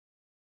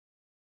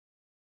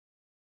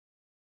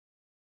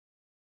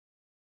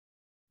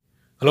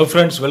Hello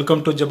friends, welcome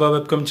to Jeba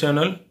webcam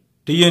channel.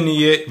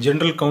 TNEA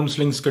General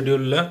Counselling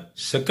schedule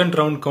second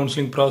round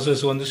counseling process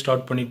வந்து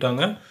start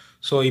பண்ணிட்டாங்க.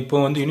 So இப்போ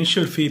வந்து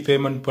initial ஃபீ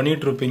payment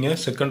பண்ணிட்டு இருப்பீங்க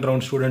second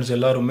round students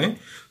எல்லாருமே.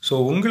 So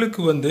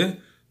உங்களுக்கு வந்து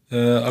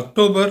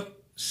அக்டோபர்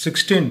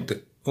 16th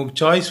உங்கள்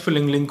சாய்ஸ்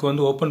ஃபில்லிங் லிங்க்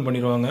வந்து ஓப்பன்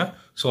பண்ணிடுவாங்க.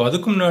 ஸோ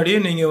அதுக்கு முன்னாடியே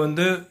நீங்கள்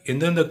வந்து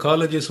எந்தெந்த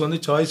காலேஜஸ்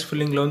வந்து சாய்ஸ்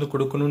ஃபில்லிங்கில் வந்து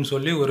கொடுக்கணும்னு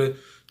சொல்லி ஒரு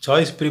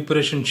சாய்ஸ்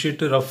ப்ரிப்பரேஷன்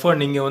ஷீட்டு ரஃபாக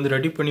நீங்கள் வந்து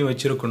ரெடி பண்ணி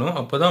வச்சுருக்கணும்.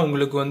 அப்போ தான்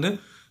உங்களுக்கு வந்து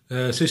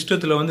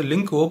சிஸ்டத்தில் வந்து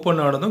லிங்க் ஓப்பன்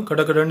ஆனதும்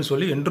கடன்னு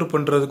சொல்லி என்ட்ரு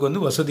பண்ணுறதுக்கு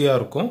வந்து வசதியாக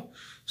இருக்கும்.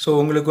 ஸோ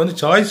உங்களுக்கு வந்து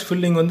சாய்ஸ்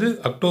ஃபில்லிங் வந்து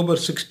October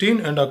 16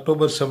 and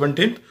October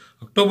 17th.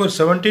 October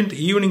 17th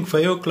evening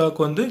 5 o'clock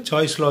வந்து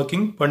சாய்ஸ்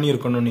லாக்கிங்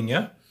பண்ணியிருக்கணும்.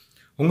 நீங்கள்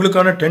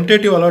உங்களுக்கான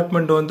டென்டேட்டிவ்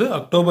அலாட்மெண்ட் வந்து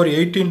அக்டோபர்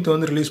 18th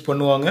வந்து ரிலீஸ்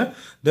பண்ணுவாங்க.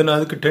 தென்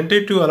அதுக்கு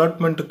டென்டேட்டிவ்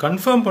அலாட்மெண்ட்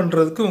கன்ஃபார்ம்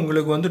பண்ணுறதுக்கு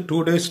உங்களுக்கு வந்து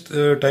 2 days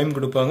டைம்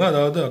கொடுப்பாங்க.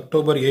 அதாவது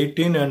October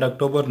 18 and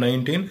October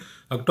 19.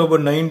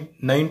 October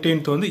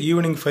 19th வந்து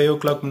ஈவினிங் 5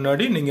 o'clock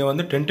முன்னாடி நீங்கள்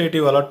வந்து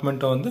டென்டேட்டிவ்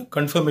அலாட்மெண்ட்டை வந்து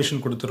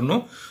கன்ஃபர்மேஷன்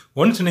கொடுத்துடணும்.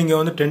 ஒன்ஸ் நீங்கள்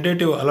வந்து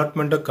டென்டேட்டிவ்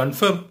அலாட்மெண்ட்டை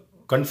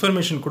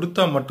கன்ஃபர்மேஷன்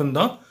கொடுத்தா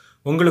மட்டும்தான்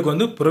உங்களுக்கு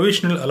வந்து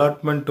ப்ரொவிஷனல்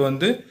அலாட்மெண்ட்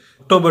வந்து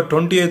அக்டோபர்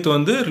 20th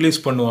வந்து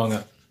ரிலீஸ் பண்ணுவாங்க.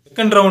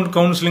 செகண்ட் ரவுண்ட்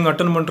கவுன்சிலிங்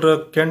அட்டன் பண்ணுற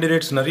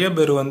கேண்டிடேட்ஸ் நிறைய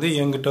பேர் வந்து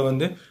என்கிட்ட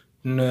வந்து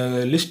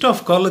லிஸ்ட்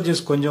ஆஃப்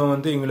காலேஜஸ் கொஞ்சம்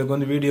வந்து எங்களுக்கு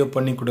வந்து வீடியோ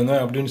பண்ணி கொடுங்க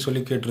அப்படின்னு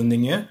சொல்லி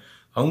கேட்டிருந்தீங்க.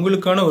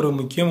 அவங்களுக்கான ஒரு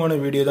முக்கியமான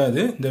வீடியோ தான்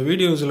இது. இந்த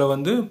வீடியோஸில்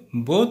வந்து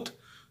both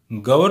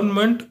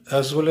government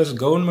as well as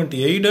government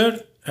aided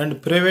and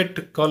private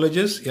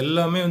colleges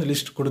எல்லாமே வந்து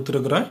லிஸ்ட்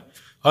கொடுத்துருக்குறேன்.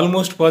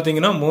 ஆல்மோஸ்ட்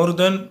பார்த்தீங்கன்னா மோர்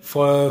தென்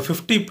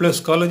 50+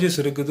 காலேஜஸ்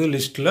இருக்குது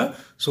லிஸ்ட்டில்.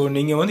 ஸோ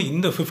நீங்கள் வந்து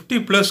இந்த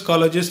 50+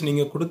 காலேஜஸ்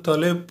நீங்கள்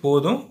கொடுத்தாலே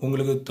போதும்,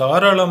 உங்களுக்கு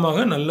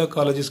தாராளமாக நல்ல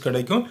காலேஜஸ்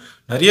கிடைக்கும்.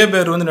 நிறைய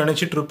பேர் வந்து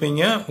நினச்சிட்டு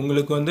இருப்பீங்க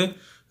உங்களுக்கு வந்து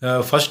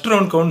ஃபர்ஸ்ட்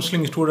ரவுண்ட்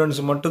கவுன்சிலிங்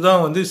ஸ்டூடெண்ட்ஸ் மட்டும்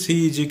தான் வந்து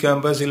சிஇஜி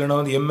கேம்பஸ் இல்லைனா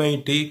வந்து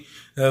எம்ஐடி,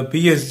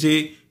 பிஎஸ்ஜி,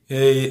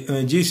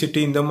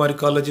 ஜிசிடி இந்த மாதிரி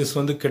காலேஜஸ்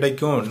வந்து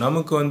கிடைக்கும்,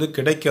 நமக்கு வந்து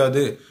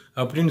கிடைக்காது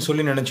அப்படின்னு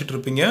சொல்லி நினச்சிட்டு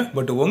இருப்பீங்க.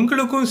 பட்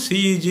உங்களுக்கும்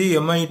CEG,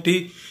 MIT,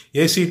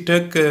 AC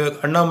tech,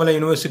 Annamalai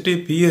university,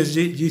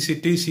 PSG,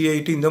 GCD,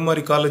 CID இந்த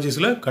மாதிரி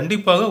காலேஜஸில்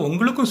கண்டிப்பாக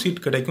உங்களுக்கும்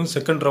சீட் கிடைக்கும்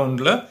செகண்ட்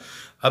ரவுண்டில்.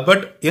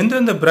 பட்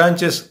எந்தெந்த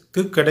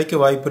பிரான்ச்சஸ்க்கு கிடைக்க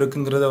வாய்ப்பு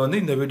இருக்குங்கிறத வந்து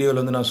இந்த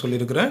வீடியோவில் வந்து நான்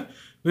சொல்லியிருக்கிறேன்.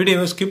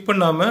 வீடியோவை ஸ்கிப்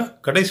பண்ணாமல்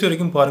கடைசி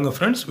வரைக்கும் பாருங்கள்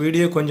ஃப்ரெண்ட்ஸ்.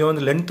 வீடியோ கொஞ்சம்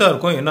வந்து லென்த்தாக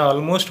இருக்கும், ஏன்னா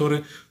ஆல்மோஸ்ட் ஒரு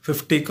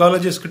 50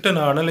 காலேஜஸ் கிட்ட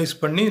நான் அனலைஸ்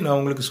பண்ணி நான்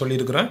உங்களுக்கு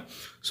சொல்லியிருக்கிறேன்.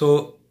 ஸோ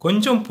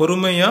கொஞ்சம்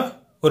பொறுமையாக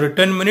ஒரு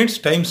 10 minutes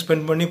டைம்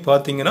ஸ்பெண்ட் பண்ணி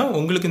பார்த்தீங்கன்னா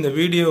உங்களுக்கு இந்த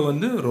வீடியோ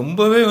வந்து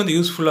ரொம்பவே வந்து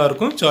யூஸ்ஃபுல்லாக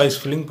இருக்கும் சாய்ஸ்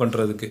ஃபில்லிங்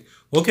பண்ணுறதுக்கு.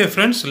 Okay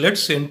friends,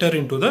 let's enter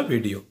in to the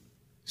video.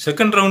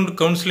 Second round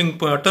counselling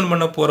attend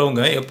பண்ண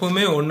போகிறவங்க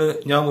எப்போவுமே ஒன்று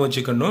ஞாபகம்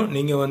வச்சுக்கணும்.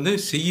 நீங்கள் வந்து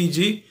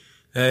CEG,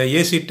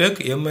 AC tech,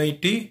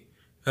 MIT,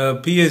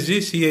 PSG,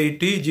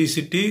 CID,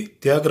 GCD,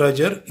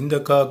 Thyagarajar இந்த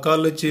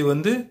காலேஜ்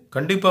வந்து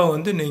கண்டிப்பாக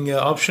வந்து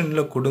நீங்கள்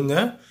ஆப்ஷனில் கொடுங்க.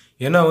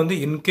 ஏன்னா வந்து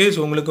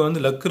இன்கேஸ் உங்களுக்கு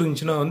வந்து லக்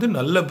இருந்துச்சுன்னா வந்து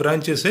நல்ல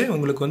பிரான்ச்சஸே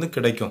உங்களுக்கு வந்து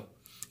கிடைக்கும்.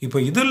 இப்போ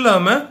இது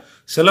இல்லாமல்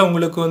சில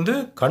உங்களுக்கு வந்து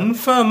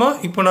கன்ஃபார்மாக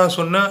இப்போ நான்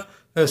சொன்ன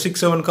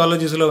 6-7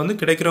 காலேஜஸில் வந்து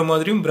கிடைக்கிற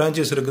மாதிரியும்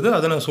பிரான்ச்சஸ் இருக்குது.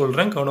 அதை நான்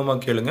சொல்கிறேன்,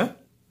 கவனமாக கேளுங்க.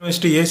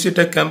 யூனிவர்சிட்டி ஏசி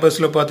டெக்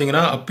கேம்பஸில்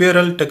பார்த்தீங்கன்னா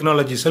அப்பியரல்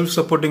டெக்னாலஜி செல்ஃப்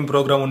சப்போர்ட்டிங்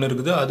ப்ரோக்ராம் ஒன்று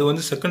இருக்குது. அது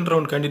வந்து செகண்ட்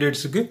ரவுண்ட்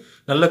கேண்டிடேட்ஸுக்கு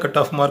நல்ல கட்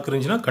ஆஃப் மார்க்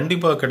இருந்துச்சுன்னா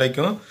கண்டிப்பாக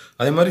கிடைக்கும்.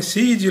 அதே மாதிரி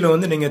சிஇஜியில்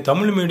வந்து நீங்கள்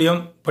தமிழ்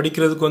மீடியம்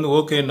படிக்கிறதுக்கு வந்து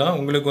ஓகேன்னா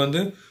உங்களுக்கு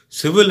வந்து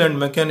சிவில் அண்ட்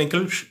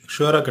மெக்கானிக்கல்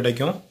ஷுவராக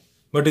கிடைக்கும்.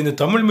 பட் இந்த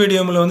தமிழ்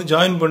மீடியமில் வந்து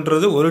ஜாயின்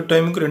பண்ணுறது ஒரு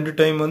டைமுக்கு 2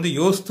 டைம் வந்து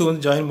யோசித்து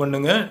வந்து ஜாயின்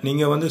பண்ணுங்கள்.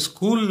 நீங்கள் வந்து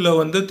ஸ்கூலில்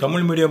வந்து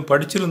தமிழ் மீடியம்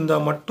படிச்சிருந்தா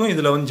மட்டும்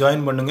இதில் வந்து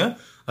ஜாயின் பண்ணுங்கள்.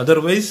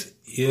 அதர்வைஸ்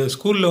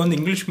ஸ்கூலில் வந்து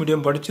இங்கிலீஷ்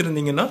மீடியம்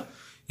படிச்சிருந்தீங்கன்னா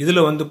இதில்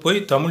வந்து போய்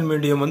தமிழ்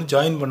மீடியம் வந்து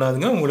ஜாயின்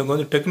பண்ணாதுங்க. உங்களுக்கு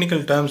வந்து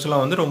டெக்னிக்கல்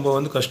டேர்ம்ஸ்லாம் வந்து ரொம்ப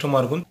வந்து கஷ்டமாக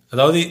இருக்கும்.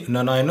 அதாவது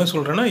நான் என்ன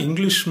சொல்கிறேன்னா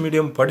இங்கிலீஷ்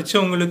மீடியம்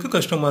படித்தவங்களுக்கு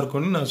கஷ்டமாக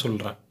இருக்கும்னு நான்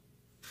சொல்கிறேன்.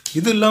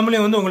 இது இல்லாமலே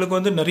வந்து உங்களுக்கு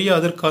வந்து நிறைய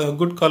அதர்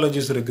குட்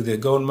காலேஜஸ் இருக்குது,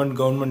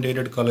 கவர்மெண்ட்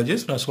எய்டட்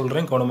காலேஜஸ். நான்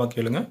சொல்கிறேன், கவனமாக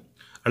கேளுங்க.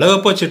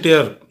 அழகப்பா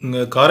செட்டியார்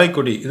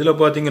காரைக்குடி இதில்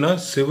பார்த்தீங்கன்னா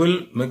சிவில்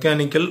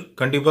மெக்கானிக்கல்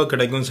கண்டிப்பாக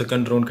கிடைக்கும்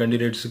second round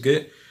கேண்டிடேட்ஸுக்கு.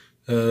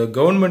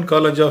 Government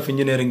college of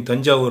engineering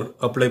Thanjavur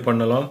apply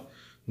பண்ணலாம்.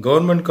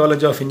 Government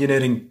college of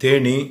engineering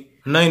Theni,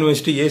 Anna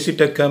university AC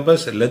tech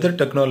campus leather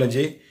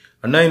technology,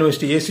 Anna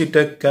university AC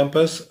tech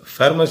campus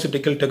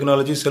pharmaceutical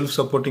technology self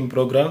supporting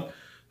program,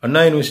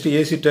 Anna university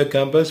AC tech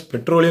campus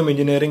petroleum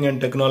engineering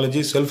and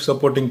technology self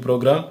supporting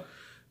program,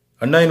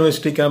 Anna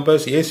university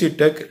campus AC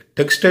tech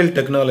textile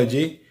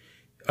technology,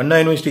 Anna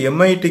university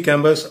MIT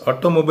campus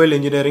automobile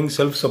engineering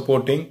self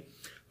supporting,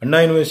 Anna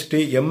university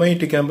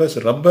MIT campus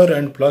rubber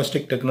and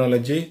plastic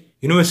technology,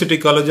 university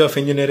college of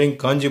engineering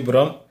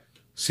Kanchipuram.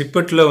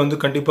 சிப்பெட்டில் வந்து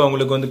கண்டிப்பாக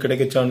உங்களுக்கு வந்து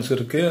கிடைக்க chance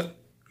இருக்குது.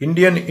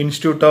 Indian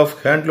institute of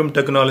handloom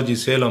technology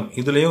Salem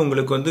இதுலேயும்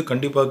உங்களுக்கு வந்து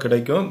கண்டிப்பாக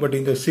கிடைக்கும். பட்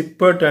இந்த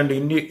CIPET and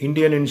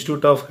Indian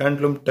institute of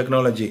handloom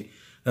technology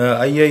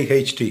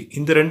IIHT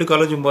இந்த 2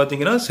 காலேஜும்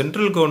பார்த்தீங்கன்னா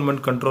சென்ட்ரல்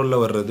கவர்மெண்ட்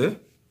கண்ட்ரோலில் வர்றது.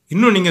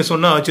 இன்னும் நீங்கள்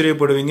சொன்னால்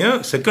ஆச்சரியப்படுவீங்க,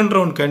 செகண்ட்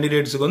ரவுண்ட்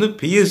கேண்டிடேட்ஸுக்கு வந்து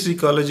பிஎஸ்ஜி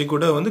காலேஜ்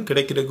கூட வந்து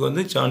கிடைக்கிறதுக்கு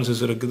வந்து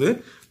சான்சஸ் இருக்குது.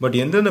 பட்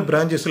எந்தெந்த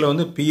பிரான்ச்சஸில்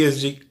வந்து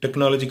பிஎஸ்ஜி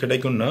டெக்னாலஜி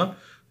கிடைக்கும்னா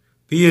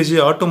பிஎஸ்ஜி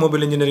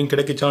ஆட்டோமொபைல் இன்ஜினியரிங்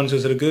கிடைக்க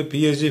சான்சஸ் இருக்குது,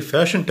 PSG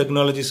fashion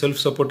technology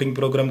self supporting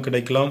program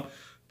கிடைக்கலாம்,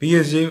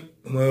 BSc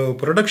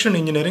production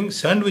engineering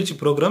sandwich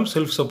program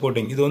self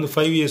supporting, இது வந்து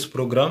 5 years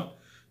program.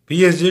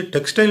 BSc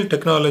textile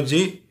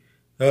technology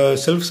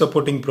self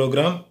supporting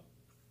program.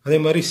 அதே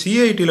மாதிரி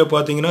சிஐடியில்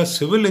பார்த்தீங்கன்னா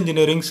civil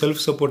engineering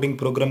self supporting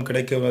program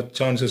கிடைக்க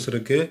சான்சஸ்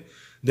இருக்குது.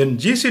 தென்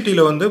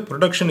ஜிசிடியில் வந்து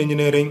ப்ரொடக்ஷன்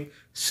இன்ஜினியரிங்,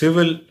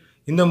 சிவில்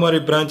இந்த மாதிரி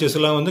பிரான்ச்சஸ்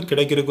எல்லாம் வந்து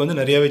கிடைக்கிறதுக்கு வந்து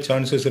நிறையாவே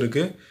சான்சஸ்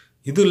இருக்குது.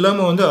 இது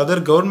இல்லாமல் வந்து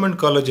other government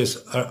colleges,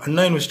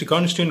 Anna university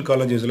constituent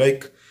colleges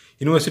like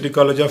university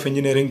college of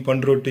engineering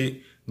Panruti,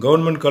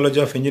 government college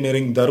of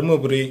engineering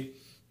Dharmapuri,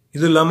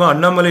 இது இல்லாமல்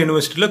அண்ணாமலை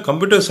யூனிவர்சிட்டியில்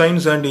computer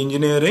science and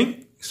engineering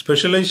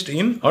specialised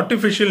in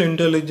artificial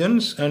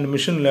intelligence and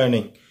machine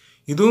learning,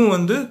 இதுவும்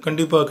வந்து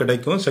கண்டிப்பாக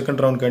கிடைக்கும்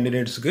செகண்ட் ரவுண்ட்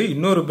கேண்டிடேட்ஸுக்கு.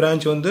 இன்னொரு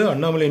பிரான்ச் வந்து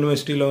அண்ணாமலை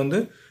யூனிவர்சிட்டியில் வந்து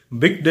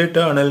பிக்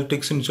டேட்டா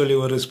அனாலிட்டிக்ஸ்ன்னு சொல்லி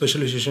ஒரு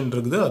ஸ்பெஷலைசேஷன்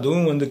இருக்குது,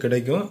 அதுவும் வந்து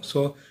கிடைக்கும். ஸோ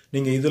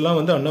நீங்கள் இதெல்லாம்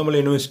வந்து அண்ணாமலை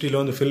யூனிவர்சிட்டியில்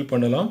வந்து ஃபில்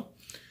பண்ணலாம்.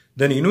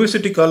 தென்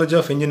university college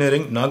of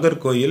engineering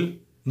Nagercoil,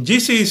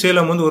 GCE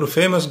Salem வந்து ஒரு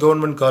ஃபேமஸ்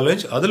கவர்மெண்ட்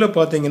காலேஜ். அதில்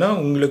பார்த்தீங்கன்னா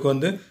உங்களுக்கு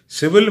வந்து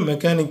சிவில்,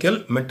 மெக்கானிக்கல்,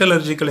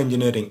 மெட்டலர்ஜிக்கல்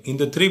இன்ஜினியரிங்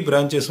இந்த 3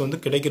 பிரான்ச்சஸ் வந்து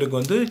கிடைக்கிறதுக்கு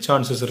வந்து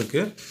சான்சஸ்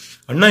இருக்குது.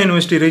 அண்ணா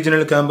university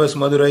regional campus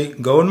Madurai,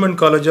 government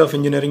college of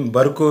engineering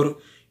Bargur,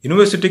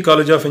 university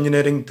college of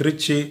engineering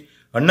Trichy,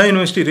 Anna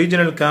university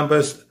regional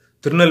campus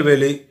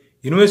Tirunelveli,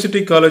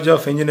 university college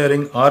of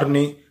engineering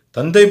Arni,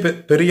 தந்தை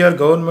Periyar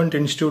government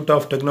institute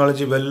of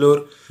technology Vellore,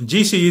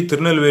 GCE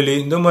Tirunelveli,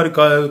 இந்த மாதிரி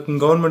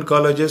government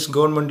colleges,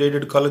 government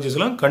aided colleges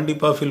எல்லாம்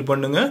கண்டிப்பாக fill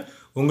பண்ணுங்க.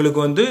 உங்களுக்கு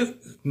வந்து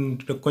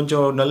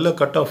கொஞ்சம் நல்ல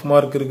கட் ஆஃப்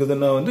மார்க்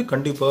இருக்குதுன்னா வந்து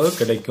கண்டிப்பாக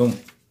கிடைக்கும்.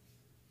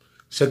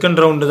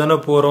 செகண்ட் ரவுண்டு தானே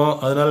போகிறோம்,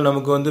 அதனால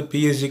நமக்கு வந்து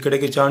பிஎஸ்சி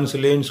கிடைக்க சான்ஸ்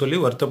இல்லைன்னு சொல்லி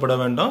வருத்தப்பட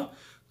வேண்டாம்.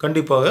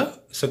 கண்டிப்பாக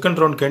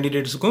second round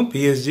கேண்டிடேட்ஸுக்கும்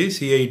BSc,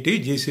 CID,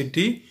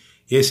 GCD,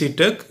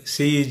 AC Tech,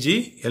 CEG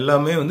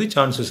எல்லாமே வந்து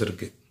சான்சஸ்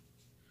இருக்குது.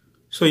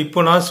 ஸோ இப்போ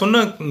நான்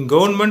சொன்ன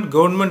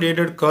கவர்மெண்ட்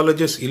எய்டட்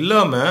காலேஜஸ்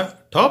இல்லாமல்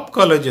டாப்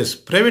காலேஜஸ்,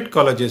 ப்ரைவேட்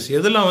காலேஜஸ்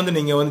எதெல்லாம் வந்து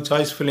நீங்கள் வந்து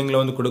சாய்ஸ் ஃபில்லிங்கில்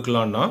வந்து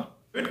கொடுக்கலான்னா,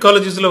 ப்ரைவேட்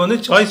காலேஜஸில் வந்து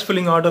சாய்ஸ்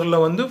ஃபில்லிங் ஆர்டரில்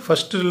வந்து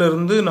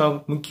ஃபஸ்ட்டிலேருந்து நான்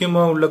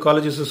முக்கியமாக உள்ள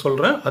காலேஜஸை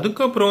சொல்கிறேன்,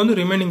 அதுக்கப்புறம் வந்து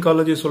ரிமைனிங்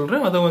காலேஜஸ்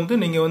சொல்கிறேன். அதை வந்து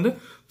நீங்கள் வந்து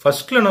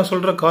ஃபஸ்ட்டில் நான்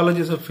சொல்கிற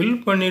காலேஜஸை ஃபில்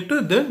பண்ணிவிட்டு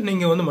தென்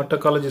நீங்கள் வந்து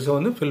மற்ற காலேஜஸை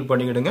வந்து ஃபில்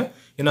பண்ணிக்கிடுங்க.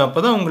 ஏன்னா அப்போ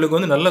தான் உங்களுக்கு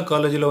வந்து நல்ல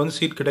காலேஜில் வந்து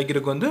சீட்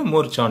கிடைக்கிறதுக்கு வந்து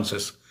more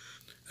chances.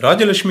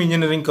 Rajalakshmi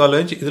engineering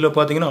college, இதில்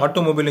பார்த்தீங்கன்னா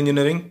ஆட்டோமொபைல்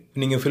இன்ஜினியரிங்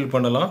நீங்கள் ஃபில்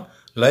பண்ணலாம்.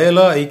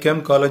 Loyola ICAM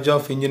college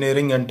of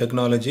engineering and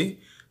technology,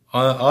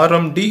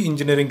 RMT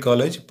engineering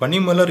college,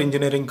 Panimalar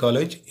engineering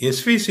college,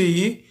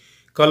 எஸ்விசிஇ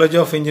college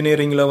of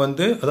இன்ஜினியரிங்கில்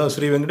வந்து அதாவது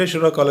Sri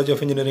Venkateswara college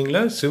of இன்ஜினியரிங்கில்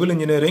civil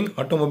engineering,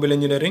 automobile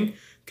engineering,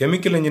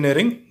 chemical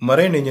engineering,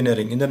 marine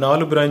engineering இந்த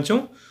 4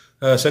 பிரான்ச்சும்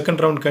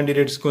second round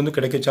கேண்டிடேட்ஸ்க்கு வந்து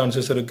கிடைக்க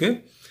chances இருக்குது.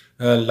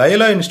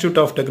 Loyola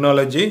institute of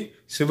technology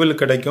civil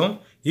கிடைக்கும்.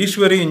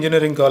 Eswari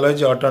engineering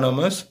college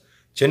autonomous,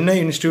 Chennai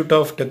institute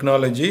of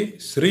technology,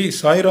 Sri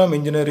Sairam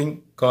engineering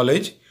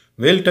college,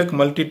 Vel Tech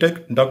Multitech,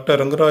 doctor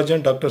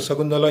Rangarajan, doctor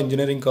Shakuntala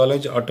engineering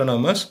college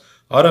autonomous,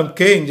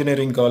 RMK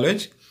engineering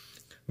college,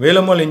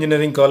 Velammal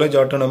engineering college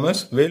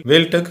autonomous,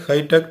 Vel Tech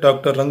hitech,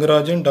 doctor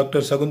Rangarajan,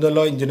 doctor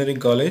Shakuntala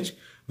engineering college,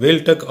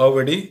 Vel Tech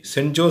Avadi,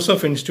 send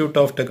Joseph institute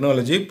of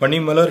technology,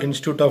 Panimalar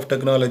institute of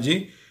technology,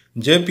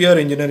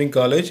 JPR engineering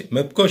college,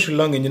 Mepco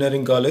Shillong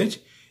engineering college,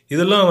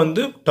 இதெல்லாம்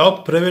வந்து top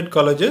private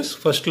colleges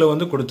ஃபர்ஸ்ட்டில்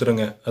வந்து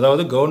கொடுத்துருங்க.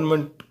 அதாவது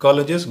government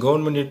colleges,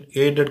 government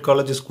aided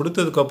colleges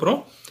கொடுத்ததுக்கப்புறம்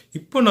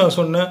இப்போ நான்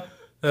சொன்ன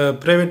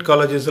private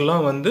colleges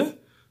எல்லாம் வந்து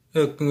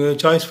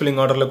சாய்ஸ் ஃபில்லிங்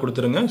ஆர்டரில்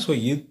கொடுத்துருங்க. ஸோ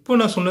இப்போ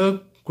நான் சொன்னதை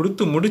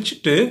கொடுத்து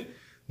முடிச்சுட்டு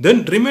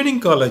தென்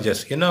ரிமைனிங்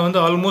காலேஜஸ், ஏன்னா வந்து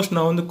ஆல்மோஸ்ட்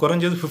நான் வந்து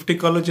குறைஞ்சது 50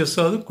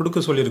 காலேஜஸாவது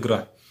கொடுக்க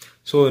சொல்லியிருக்கிறேன்.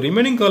 ஸோ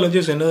ரிமைனிங்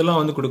காலேஜஸ் என்னதெல்லாம்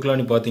வந்து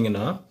கொடுக்கலான்னு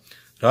பார்த்தீங்கன்னா,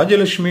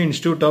 Rajalakshmi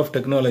institute of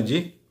technology,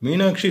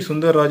 Meenakshi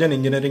Sundararajan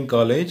engineering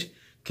college,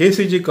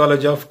 KCG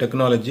college of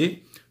technology,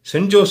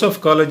 send Joseph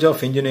college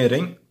of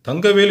engineering,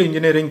 Thangavel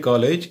engineering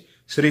college,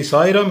 Sri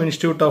Sairam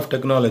institute of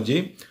technology,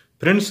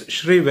 Prince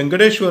Sri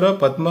Venkateswara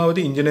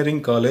Padmavathi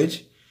engineering college,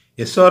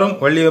 SRM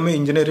Valliammai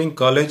engineering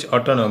college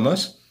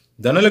autonomous,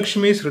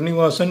 Dhanalakshmi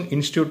Srinivasan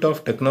institute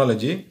of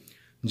technology,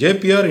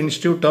 JPR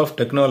institute of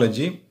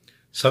technology,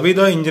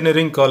 Savitha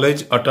engineering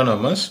college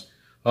autonomous,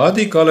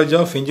 Aadhi college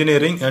of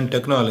engineering and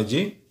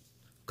technology,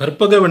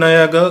 Karpaga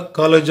Vinayaka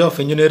college of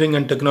engineering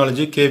and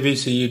technology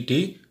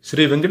கேவிசிஇடி,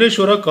 Sri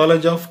Venkateswara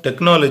college of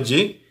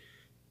technology,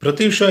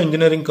 Pratheesha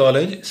engineering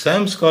college,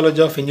 Sam's college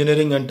of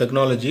engineering and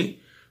technology,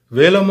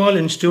 Velammal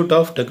institute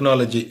of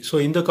technology. So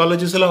இந்த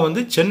colleges எல்லாம்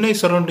வந்து சென்னை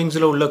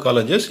சரௌண்டிங்ஸில் உள்ள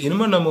colleges.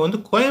 இனிமேல் நம்ம வந்து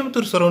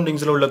கோயம்புத்தூர்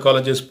சரௌண்டிங்ஸில் உள்ள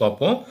colleges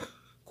பார்ப்போம்.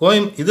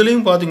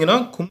 இதுலேயும் பார்த்தீங்கன்னா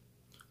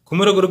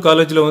குமரகுரு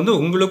காலேஜில் வந்து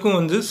உங்களுக்கும்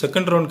வந்து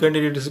செகண்ட் ரவுண்ட்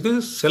கேண்டிடேட்ஸுக்கு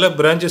சில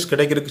பிரான்ச்சஸ்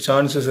கிடைக்கிறதுக்கு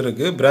சான்சஸ்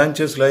இருக்குது.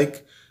 Branches like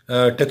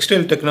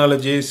textile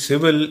technology,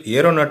 civil,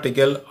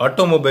 aeronautical,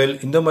 automobile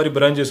இந்த மாதிரி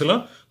பிரான்ச்சஸ்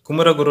எல்லாம்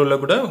குமரகுருவில்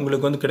கூட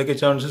உங்களுக்கு வந்து கிடைக்க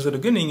சான்சஸ்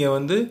இருக்குது. நீங்கள்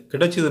வந்து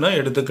கிடைச்சதுன்னா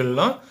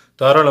எடுத்துக்கலாம்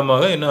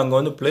தாராளமாக, ஏன்னா அங்கே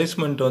வந்து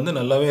பிளேஸ்மெண்ட் வந்து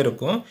நல்லாவே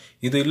இருக்கும்.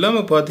 இது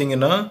இல்லாமல்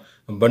பார்த்தீங்கன்னா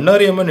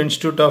பண்டாரியம்மன்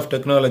institute of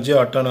technology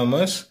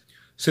autonomous,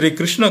 Sri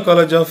Krishna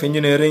college of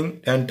engineering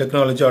and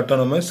technology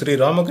autonomous, Sri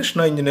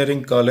Ramakrishna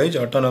engineering college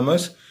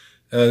autonomous,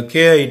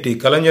 கேஐடி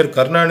Kalaignar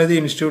Karunanidhi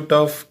institute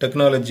of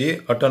technology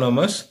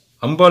autonomous,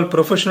 Ambal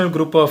professional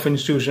group of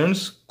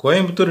institutions,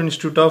 Coimbatore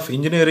Institute of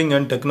Engineering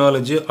and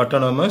Technology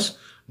Autonomous,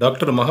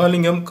 Dr.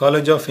 Mahalingam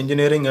College of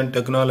Engineering and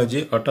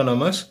Technology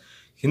Autonomous,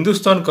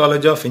 Hindustan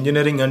College of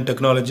Engineering and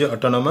Technology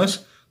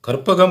Autonomous,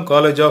 Karpagam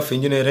College of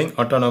Engineering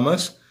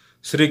Autonomous,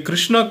 Sri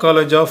Krishna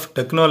College of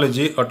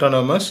Technology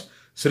Autonomous,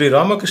 Sri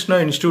Ramakrishna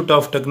Institute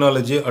of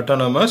Technology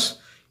Autonomous,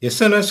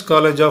 SNS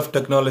College of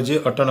Technology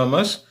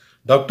Autonomous,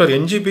 Dr.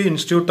 NGP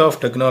Institute of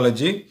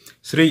Technology,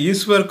 Sri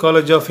Iswar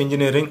College of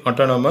Engineering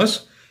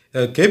Autonomous,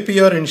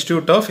 KPR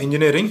Institute of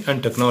Engineering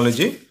and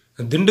Technology.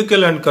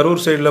 Dindigul and Karur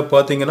side la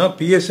pathina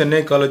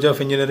PSNA College of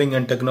Engineering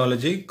and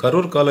Technology,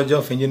 Karur College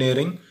of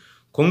Engineering,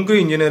 Kongu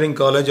Engineering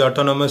College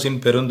Autonomous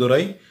in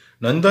Perundurai,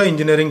 Nanda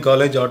Engineering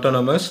College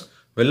Autonomous,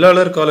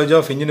 Vellalar College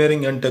of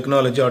Engineering and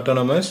Technology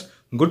Autonomous,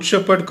 Good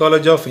Shepherd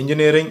College of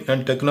Engineering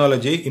and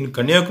Technology in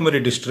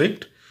Kanyakumari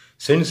District,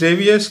 St.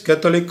 Xavier's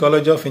Catholic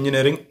College of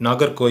Engineering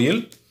Nagarkoil,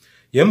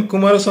 M.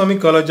 Kumarasamy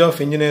College of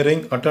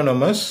Engineering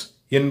Autonomous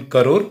in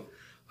Karur,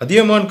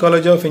 Adiyaman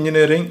College of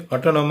Engineering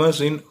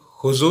Autonomous in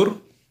Hosur,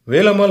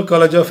 Velamal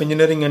College of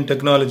Engineering and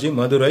Technology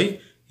Madurai,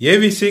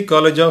 AVC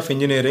College of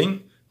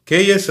Engineering,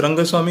 K.S.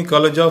 Rangasamy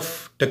College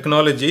of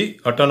Technology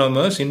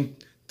Autonomous in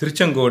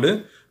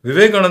Tiruchengodu,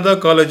 Vivekananda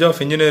College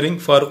of Engineering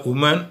for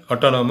Women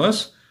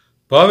Autonomous,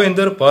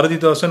 Pavendra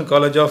Paradithasan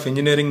College of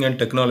Engineering and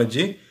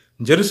Technology,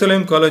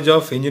 Jerusalem College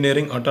of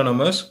Engineering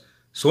Autonomous,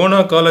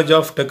 Sona College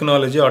of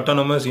Technology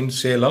Autonomous in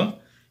Salem,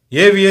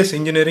 AVS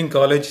Engineering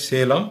College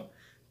Salem,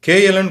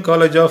 KLN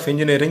College of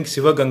Engineering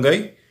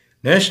Sivagangai,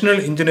 National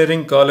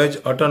Engineering College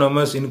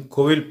Autonomous in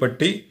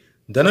Kovilpatti,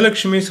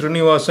 Dhanalakshmi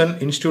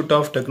Srinivasan Institute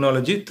of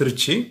Technology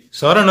Trichy,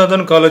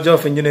 Saranathan College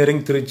of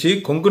Engineering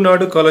Trichy,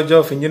 Kongunadu College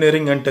of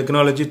Engineering and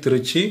Technology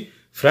Trichy,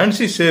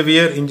 Francis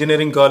Xavier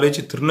Engineering College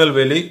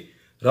Tirunelveli,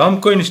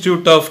 Ramco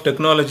Institute of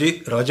Technology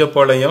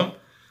Rajapalayam,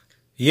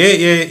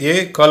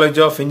 AAA College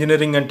of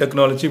Engineering and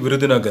Technology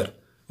Virudhunagar.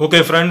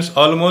 Okay friends,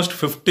 almost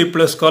 50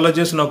 plus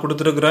colleges na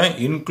kuduthirukren,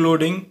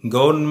 including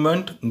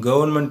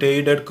government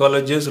aided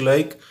colleges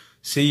like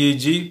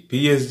CEG,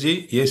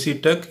 PSG,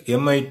 AC Tech,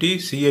 MIT,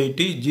 CIT,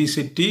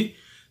 GCT,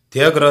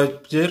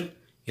 Tyagarajar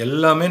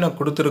எல்லாமே நான்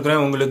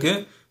கொடுத்துருக்கிறேன் உங்களுக்கு.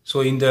 So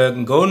இந்த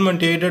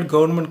government aided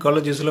government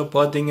காலேஜஸில்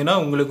பார்த்தீங்கன்னா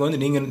உங்களுக்கு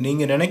வந்து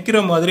நீங்கள் நினைக்கிற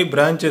மாதிரி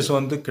பிரான்ச்சஸ்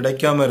வந்து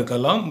கிடைக்காம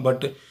இருக்கலாம்.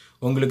 பட்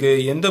உங்களுக்கு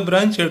எந்த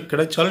பிரான்ச்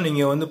கிடைச்சாலும்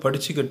நீங்கள் வந்து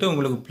படிச்சுக்கிட்டு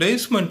உங்களுக்கு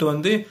பிளேஸ்மெண்ட்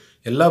வந்து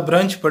எல்லா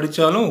பிரான்ச்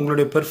படித்தாலும்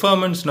உங்களுடைய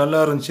பெர்ஃபார்மன்ஸ் நல்லா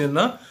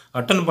இருந்துச்சுன்னா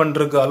அட்டன்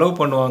பண்ணுறதுக்கு அலோவ்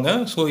பண்ணுவாங்க.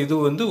 ஸோ இது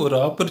வந்து ஒரு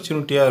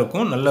ஆப்பர்ச்சுனிட்டியாக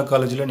இருக்கும் நல்ல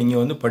காலேஜில்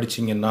நீங்கள் வந்து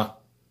படிச்சிங்கன்னா.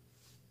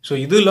 ஸோ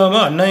இது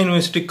இல்லாமல் அண்ணா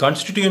யூனிவர்சிட்டி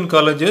கான்ஸ்டிடியூயன்ட்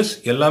காலேஜஸ்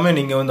எல்லாமே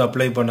நீங்கள் வந்து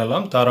அப்ளை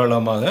பண்ணலாம்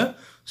தாராளமாக.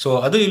 ஸோ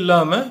அது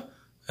இல்லாமல்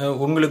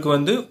உங்களுக்கு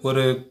வந்து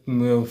ஒரு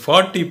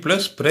 40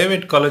 ப்ளஸ்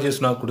ப்ரைவேட் காலேஜஸ்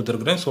நான்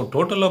கொடுத்துருக்குறேன். ஸோ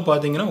டோட்டலாக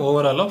பார்த்தீங்கன்னா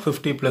ஓவராலாக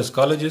 50 ப்ளஸ்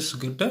காலேஜஸ்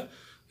கிட்ட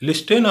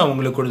லிஸ்ட்டே நான்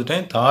உங்களுக்கு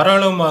கொடுத்துட்டேன்.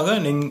 தாராளமாக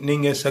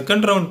நீங்கள்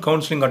செகண்ட் ரவுண்ட்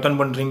கவுன்சிலிங் அட்டன்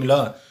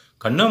பண்ணுறீங்களா,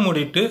 கண்ணை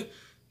மூடிட்டு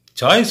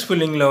சாய்ஸ்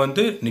ஃபில்லிங்கில்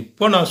வந்து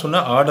இப்போ நான்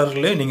சொன்ன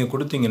ஆர்டர்லேயே நீங்கள்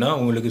கொடுத்தீங்கன்னா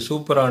உங்களுக்கு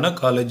சூப்பரான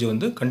காலேஜ்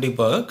வந்து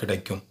கண்டிப்பாக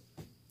கிடைக்கும்.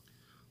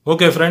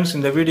 ஓகே ஃப்ரெண்ட்ஸ்,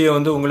 இந்த வீடியோ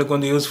வந்து உங்களுக்கு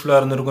வந்து யூஸ்ஃபுல்லாக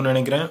இருந்திருக்கும்னு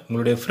நினைக்கிறேன்.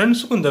 உங்களுடைய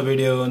ஃப்ரெண்ட்ஸுக்கும் இந்த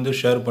வீடியோவை வந்து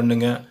ஷேர்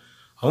பண்ணுங்கள்,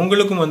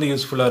 அவங்களுக்கும் வந்து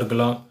யூஸ்ஃபுல்லாக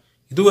இருக்கலாம்.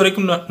 இது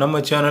வரைக்கும்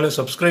நம்ம சேனலை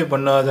சப்ஸ்கிரைப்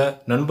பண்ணாத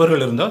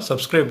நண்பர்கள் இருந்தால்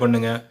சப்ஸ்கிரைப்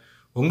பண்ணுங்கள்.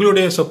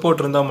 உங்களுடைய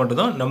சப்போர்ட் இருந்தால்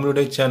மட்டும்தான்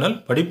நம்மளுடைய சேனல்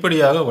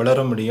படிப்படியாக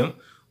வளர முடியும்.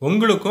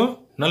 உங்களுக்கும்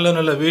நல்ல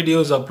நல்ல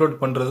வீடியோஸ் அப்லோட்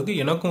பண்ணுறதுக்கு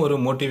எனக்கும் ஒரு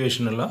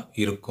மோட்டிவேஷனலாக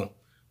இருக்கும்.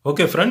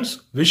 Okay friends,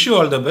 wish you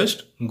all the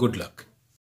best, good luck.